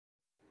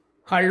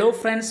Hello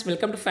friends,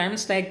 welcome to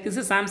Famous Tech. This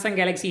is Samsung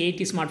Galaxy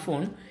A80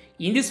 smartphone.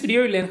 In this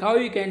video, you'll learn how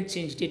you can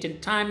change date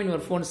and time in your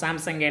phone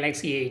Samsung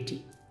Galaxy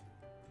A80.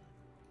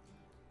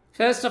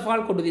 First of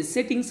all, go to the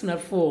settings in your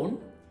phone.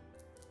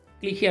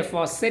 Click here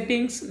for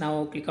settings.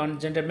 Now click on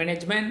gender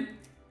management.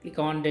 Click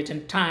on date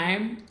and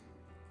time.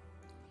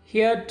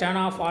 Here turn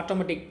off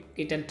automatic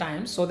date and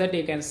time so that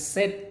you can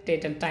set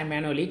date and time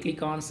manually.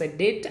 Click on set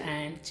date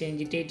and change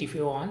the date if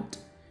you want.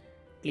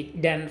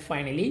 Click done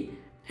finally.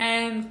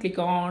 And click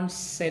on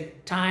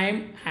set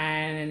time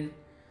and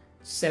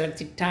select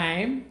the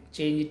time,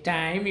 change the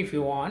time if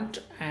you want,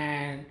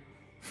 and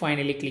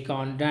finally click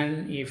on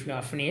done if you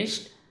are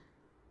finished.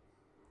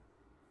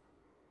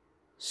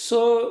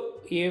 So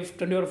if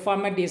 24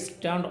 format is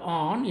turned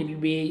on, it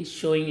will be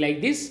showing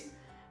like this.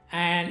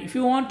 And if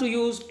you want to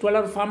use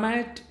 12-hour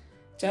format,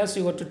 just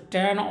you got to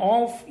turn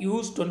off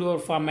use 24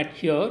 format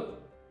here.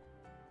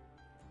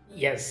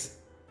 Yes,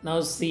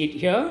 now see it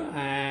here,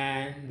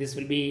 and this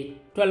will be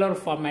 12-hour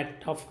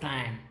format of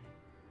time.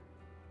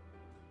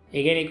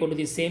 Again, you go to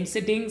the same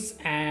settings,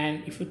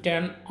 and if you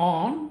turn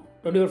on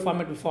 24-hour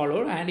format will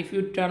follow, and if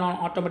you turn on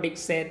automatic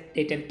set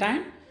date and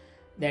time,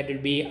 that will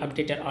be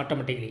updated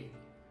automatically.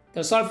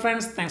 That's all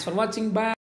friends, thanks for watching, bye.